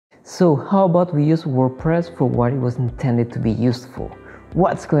So how about we use WordPress for what it was intended to be used for?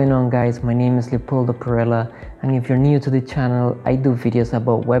 What's going on, guys? My name is Leopoldo Perella, and if you're new to the channel, I do videos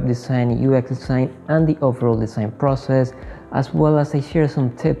about web design, UX design, and the overall design process, as well as I share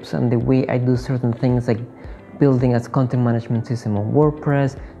some tips on the way I do certain things like building a content management system on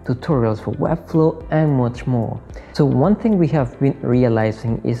WordPress, tutorials for Webflow, and much more. So one thing we have been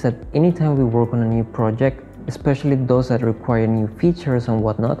realizing is that anytime we work on a new project, especially those that require new features and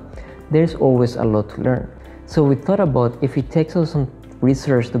whatnot, there's always a lot to learn. So we thought about if it takes us some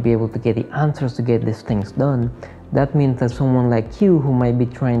research to be able to get the answers to get these things done, that means that someone like you who might be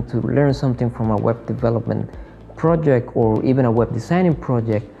trying to learn something from a web development project or even a web designing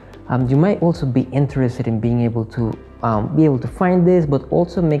project, you might also be interested in being able to find this, but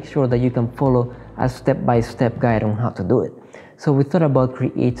also make sure that you can follow a step-by-step guide on how to do it. So we thought about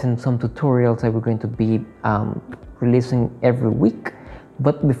creating some tutorials that we're going to be releasing every week.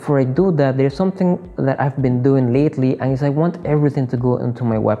 But before I do that, there's something that I've been doing lately, and is I want everything to go into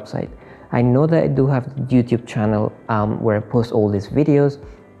my website. I know that I do have a YouTube channel where I post all these videos,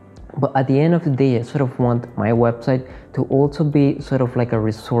 but at the end of the day, I sort of want my website to also be sort of like a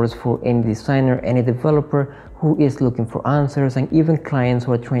resource for any designer, any developer who is looking for answers, and even clients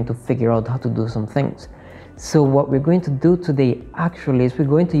who are trying to figure out how to do some things. So what we're going to do today actually is we're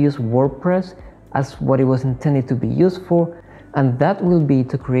going to use WordPress as what it was intended to be used for, and that will be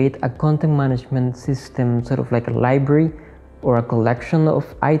to create a content management system, sort of like a library or a collection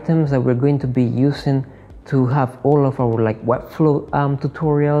of items that we're going to be using to have all of our like Webflow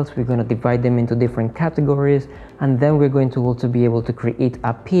tutorials. We're going to divide them into different categories, and then we're going to also be able to create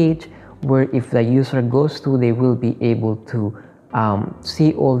a page where if the user goes to, they will be able to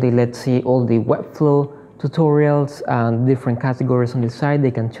see all the, let's say, all the Webflow tutorials and different categories on the side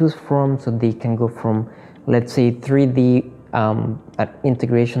they can choose from. So they can go from, let's say, 3D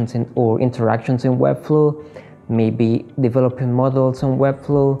integrations in or interactions in Webflow, maybe developing models on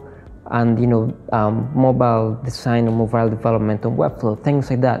Webflow, and mobile design or mobile development on Webflow, things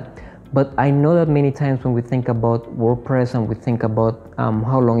like that. But I know that many times when we think about WordPress and we think about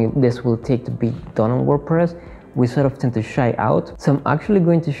how long this will take to be done on WordPress, we sort of tend to shy out. So I'm actually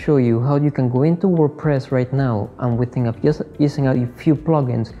going to show you how you can go into WordPress right now, and we think of just using a few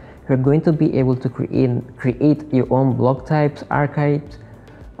plugins, you're going to be able to create your own blog types, archives,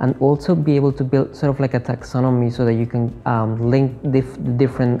 and also be able to build sort of like a taxonomy so that you can link the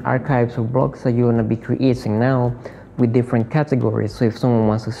different archives or blogs that you're going to be creating now with different categories. So if someone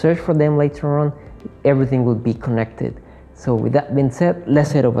wants to search for them later on, everything will be connected. So with that being said,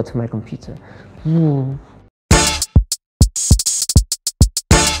 let's head over to my computer.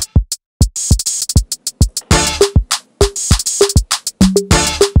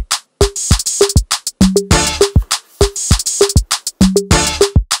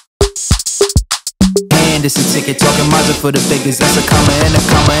 This is ticket talking magic for the biggest. That's a comma and a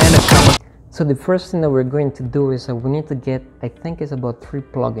comma and a comma. So the first thing that we're going to do is we need to get, I think it's about 3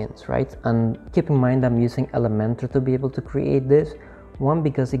 plugins, right? And keep in mind I'm using Elementor to be able to create this. One,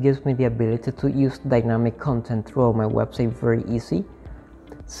 because it gives me the ability to use dynamic content throughout my website very easy.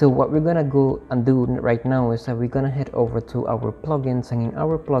 So what we're gonna go and do right now is that we're gonna head over to our plugins, and in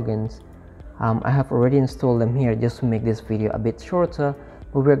our plugins, I have already installed them here just to make this video a bit shorter,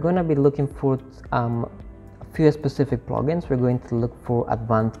 but we're gonna be looking for few specific plugins. We're going to look for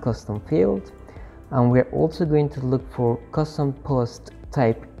advanced custom fields, and we're also going to look for custom post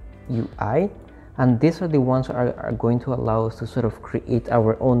type UI, and these are the ones that are going to allow us to sort of create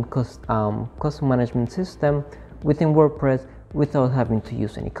our own custom management system within WordPress without having to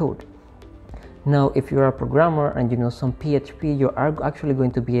use any code. Now if you're a programmer and you know some PHP, you are actually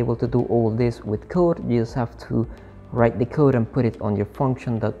going to be able to do all this with code. You just have to write the code and put it on your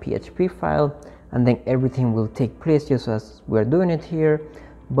function.php file, and then everything will take place just as we're doing it here.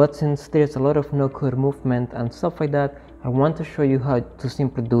 But since there's a lot of no-code movement and stuff like that, I want to show you how to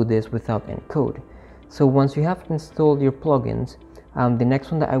simply do this without any code. So once you have installed your plugins, the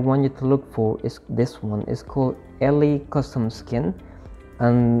next one that I want you to look for is this one. It's called LE Custom Skin,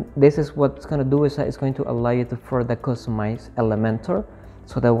 and this is what's going to do is that it's going to allow you to further customize Elementor,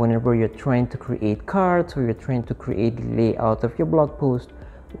 so that whenever you're trying to create cards or you're trying to create the layout of your blog post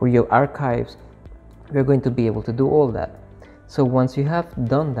or your archives, you're going to be able to do all that. So once you have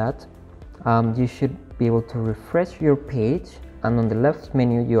done that, you should be able to refresh your page, and on the left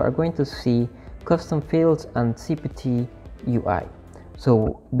menu you are going to see custom fields and CPT UI.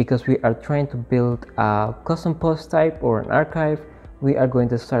 So because we are trying to build a custom post type or an archive, we are going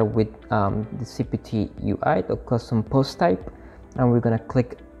to start with the CPT UI, the custom post type, and we're going to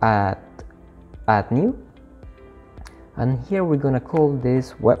click add new. and here we're gonna call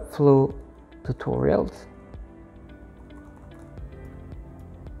this Webflow tutorials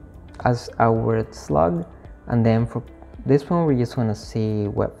as our slug, and then for this one we just want to say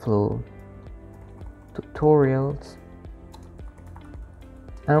Webflow tutorials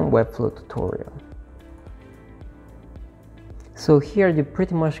and Webflow tutorial. So here you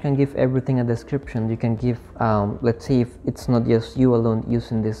pretty much can give everything a description. You can give, let's say if it's not just you alone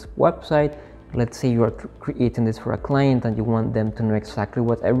using this website, let's say you are creating this for a client and you want them to know exactly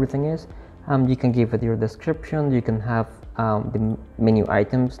what everything is, you can give it your description. You can have the menu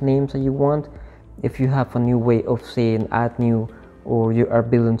items names that you want. If you have a new way of saying add new, or you are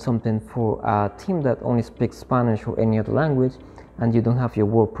building something for a team that only speaks Spanish or any other language and you don't have your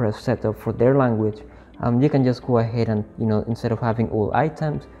WordPress set up for their language, you can just go ahead and, you know, instead of having all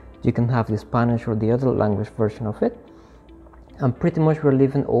items, you can have the Spanish or the other language version of it. And pretty much we're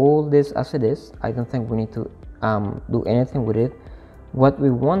leaving all this as it is. I don't think we need to do anything with it. What we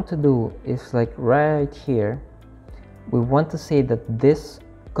want to do is, like right here, we want to say that this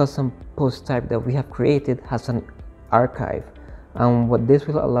custom post type that we have created has an archive, and what this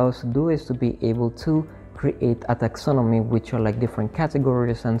will allow us to do is to be able to create a taxonomy, which are like different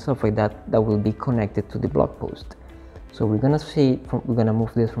categories and stuff like that that will be connected to the blog post. So we're gonna we're gonna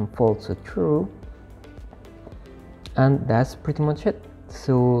move this from false to true, and that's pretty much it.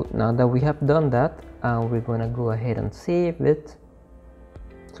 So now that we have done that, we're gonna go ahead and save it.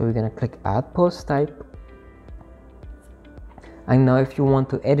 So we're gonna click add post type, and now if you want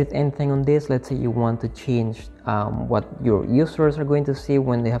to edit anything on this, let's say you want to change what your users are going to see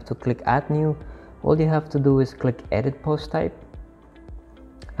when they have to click add new, all you have to do is click edit post type,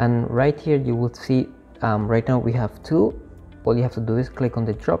 and right here you will see right now we have two. All you have to do is click on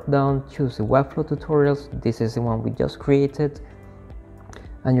the drop down, choose the Webflow tutorials. This is the one we just created,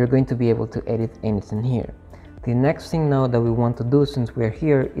 and you're going to be able to edit anything here. The next thing now that we want to do, since we're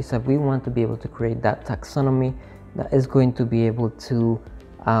here, is that we want to be able to create that taxonomy that is going to be able to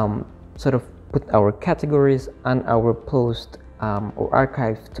sort of put our categories and our post or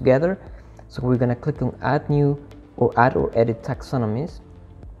archive together. So we're going to click on add new or add or edit taxonomies,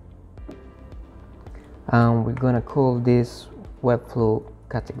 and we're going to call this Webflow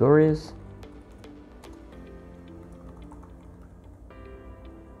categories,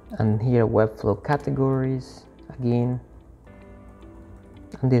 and here Webflow categories again,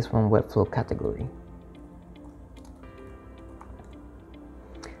 and this one Webflow category.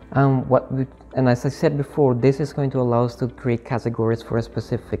 And as I said before, this is going to allow us to create categories for a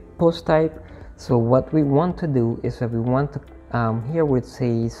specific post type. So what we want to do is that we want to, here where it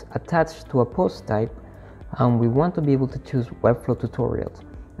says attached to a post type, we want to be able to choose Webflow tutorials.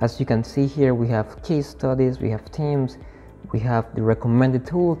 As you can see here, we have case studies, we have themes, we have the recommended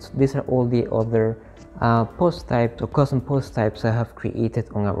tools. These are all the other post types or custom post types I have created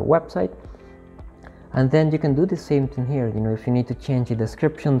on our website. And then you can do the same thing here. You know, if you need to change the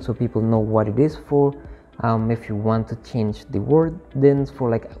description so people know what it is for, if you want to change the wordings for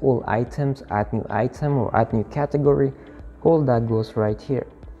like all items, add new item or add new category, all that goes right here.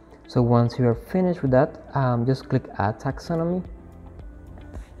 So once you are finished with that, just click add taxonomy,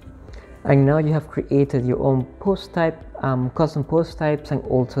 and now you have created your own post type, custom post types, and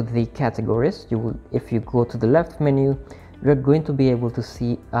also the categories. You will, if you go to the left menu, you're going to be able to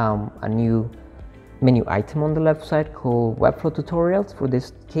see a new menu item on the left side called Webflow tutorials for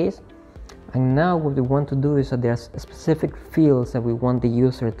this case. And now what we want to do is that there's specific fields that we want the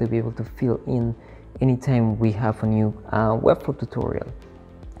user to be able to fill in anytime we have a new Webflow tutorial.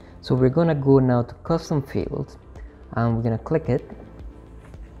 So we're gonna go now to custom fields, and we're gonna click it,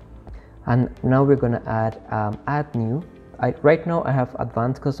 and now we're gonna add new. Right now I have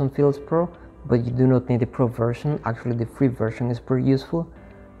advanced custom fields pro, but you do not need the pro version. Actually the free version is pretty useful.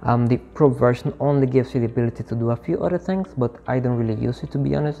 The pro version only gives you the ability to do a few other things, but I don't really use it, to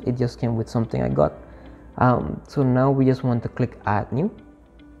be honest. It just came with something I got. So now we just want to click add new,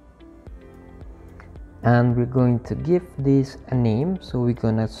 and we're going to give this a name. So we're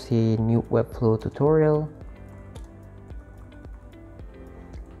gonna say new Webflow tutorial.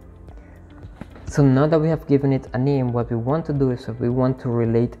 So now that we have given it a name, what we want to do is that we want to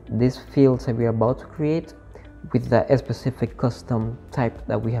relate these fields that we're about to create with the specific custom type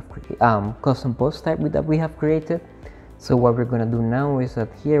that we have created, custom post type that we have created. So what we're going to do now is that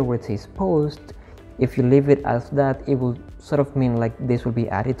here where it says post, if you leave it as that, it will sort of mean like this will be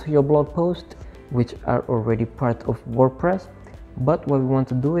added to your blog post, which are already part of WordPress. But what we want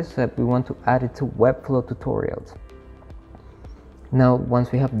to do is that we want to add it to Webflow tutorials. Now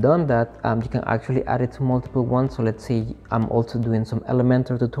once we have done that, you can actually add it to multiple ones. So let's say I'm also doing some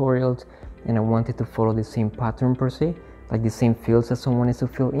Elementor tutorials, and I wanted to follow the same pattern per se, like the same fields that someone needs to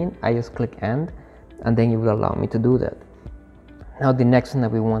fill in, I just click and then it will allow me to do that. Now the next thing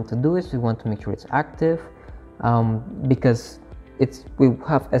that we want to do is we want to make sure it's active, because we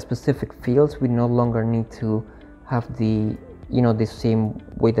have a specific fields. We no longer need to have the same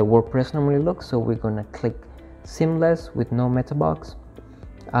way that WordPress normally looks. So we're gonna click seamless with no meta box.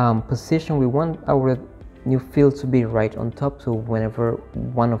 Position, we want our new field to be right on top, so whenever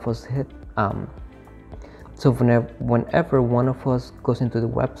one of us whenever one of us goes into the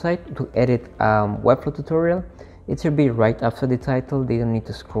website to edit webflow tutorial, it should be right after the title. They don't need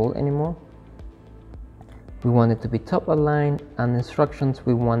to scroll anymore. We want it to be top aligned, and instructions,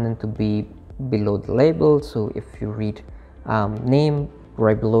 we want them to be below the label. So if you read name,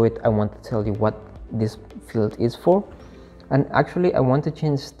 right below it, I want to tell you what this field is for. And actually I want to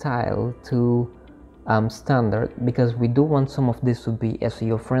change style to standard, because we do want some of this to be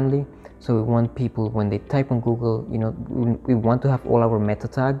SEO friendly. So we want people, when they type on Google, we want to have all our meta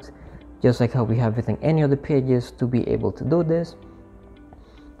tags, just like how we have it in any other pages, to be able to do this.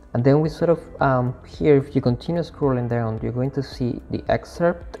 And then we sort of here, if you continue scrolling down, you're going to see the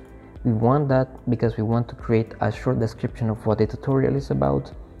excerpt. We want that because we want to create a short description of what the tutorial is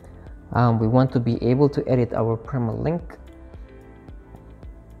about. We want to be able to edit our permalink.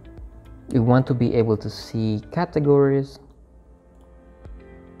 We want to be able to see categories,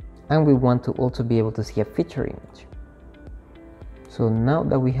 and we want to also be able to see a feature image. So now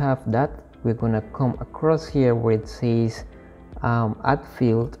that we have that, we're going to come across here where it says add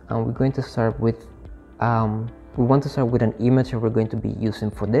field, and we're going to start with we want to start with an image that we're going to be using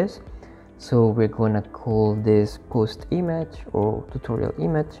for this. So we're going to call this post image or tutorial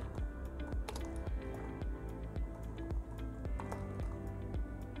image.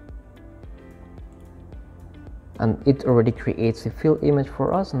 And it already creates a field image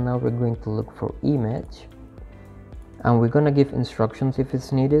for us, and now we're going to look for image, and we're going to give instructions if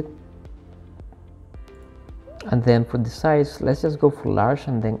it's needed. And then for the size, let's just go for large,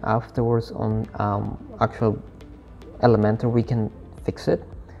 and then afterwards on actual Elementor we can fix it.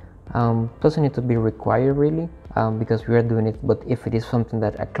 Doesn't need to be required really, because we are doing it, but if it is something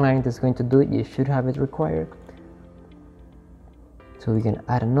that a client is going to do, you should have it required. So we can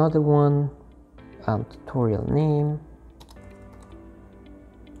add another one, tutorial name,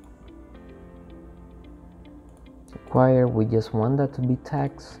 require, we just want that to be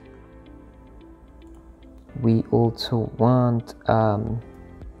tags. We also want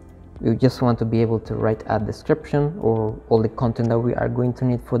we just want to be able to write a description or all the content that we are going to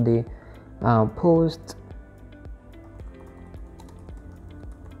need for the post.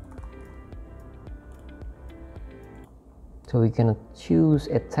 So we can choose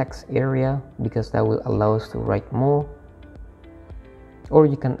a text area, because that will allow us to write more. Or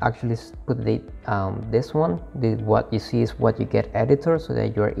you can actually put the this one, what you see is what you get editor, so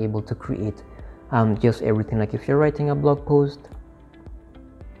that you are able to create just everything, like if you're writing a blog post.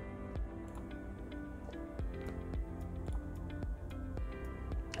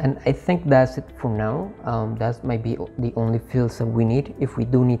 And I think that's it for now. That might be the only fields that we need. If we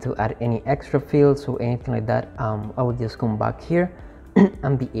do need to add any extra fields or anything like that, I will just come back here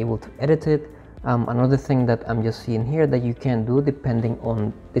and be able to edit it. Another thing that I'm just seeing here that you can do, depending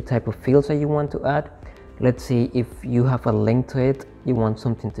on the type of fields that you want to add. Let's say if you have a link to it, you want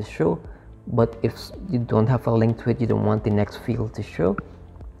something to show, but if you don't have a link to it, you don't want the next field to show.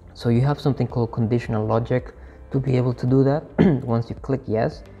 So you have something called conditional logic to be able to do that. Once you click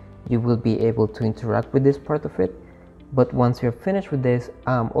yes, you will be able to interact with this part of it. But once you're finished with this,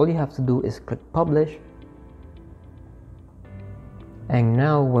 all you have to do is click publish. And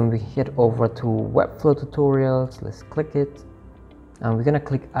now when we head over to Webflow tutorials, let's click it, and we're gonna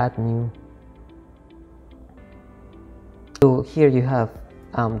click add new. So here you have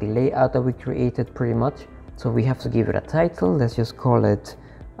the layout that we created pretty much. So we have to give it a title. Let's just call it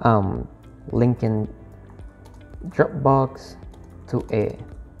link in Dropbox to a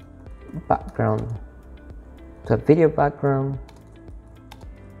background, to a video background.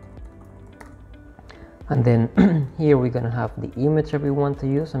 And then here we're gonna have the image that we want to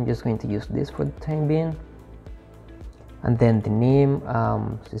use. I'm just going to use this for the time being. And then the name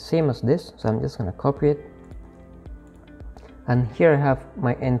is the same as this, so I'm just gonna copy it. And here I have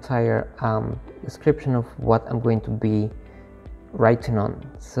my entire description of what I'm going to be writing on.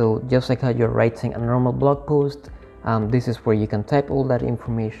 So just like how you're writing a normal blog post, this is where you can type all that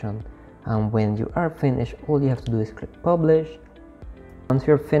information. And when you are finished, all you have to do is click publish. Once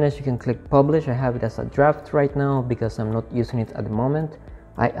you're finished, you can click publish. I have it as a draft right now because I'm not using it at the moment.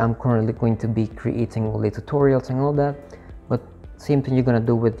 I am currently going to be creating all the tutorials and all that. But Same thing you're gonna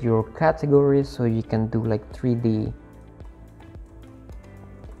do with your categories, so you can do like 3D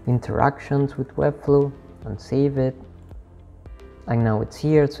interactions with Webflow and save it, and now it's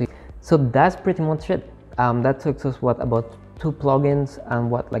here. So that's pretty much it. That took us what, about 2 plugins and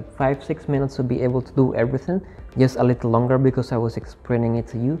what, like 5-6 minutes to be able to do everything, just a little longer because I was explaining it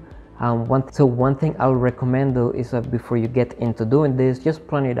to you. One thing I'll recommend though is that before you get into doing this, just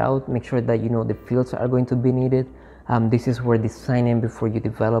plan it out, make sure that you know the fields are going to be needed. This is where designing before you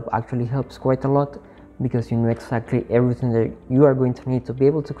develop actually helps quite a lot, because you know exactly everything that you are going to need to be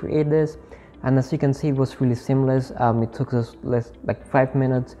able to create this. And as you can see, it was really seamless. It took us like 5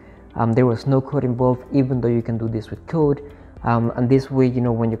 minutes. There was no code involved, even though you can do this with code. And this way, you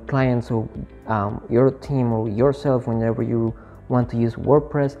know, when your clients or your team or yourself, whenever you want to use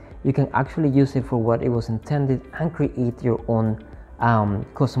WordPress, you can actually use it for what it was intended and create your own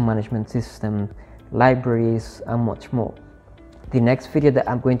custom management system, libraries, and much more. The next video that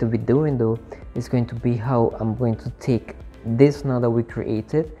I'm going to be doing though is going to be how I'm going to take this now that we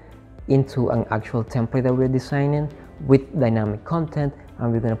created into an actual template that we're designing with dynamic content,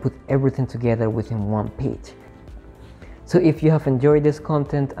 and we're going to put everything together within one page. So if you have enjoyed this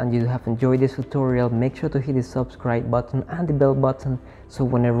content and you have enjoyed this tutorial, make sure to hit the subscribe button and the bell button, so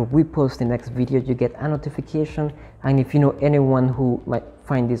whenever we post the next video you get a notification. And if you know anyone who might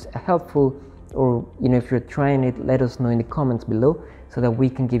find this helpful, or you know, if you're trying it, let us know in the comments below so that we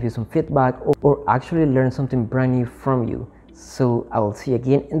can give you some feedback or actually learn something brand new from you. So I will see you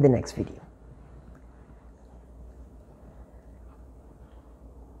again in the next video.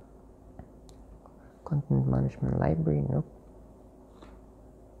 Content management library, nope.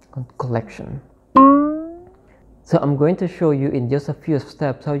 Collection. So I'm going to show you in just a few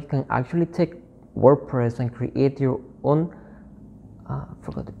steps how you can actually take WordPress and create your own I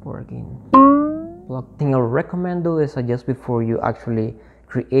forgot the word again. Blog thing I'll recommend though is just before you actually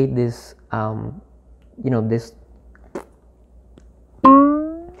create this you know, this.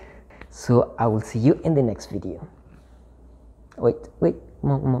 So I will see you in the next video. Wait,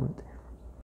 moment.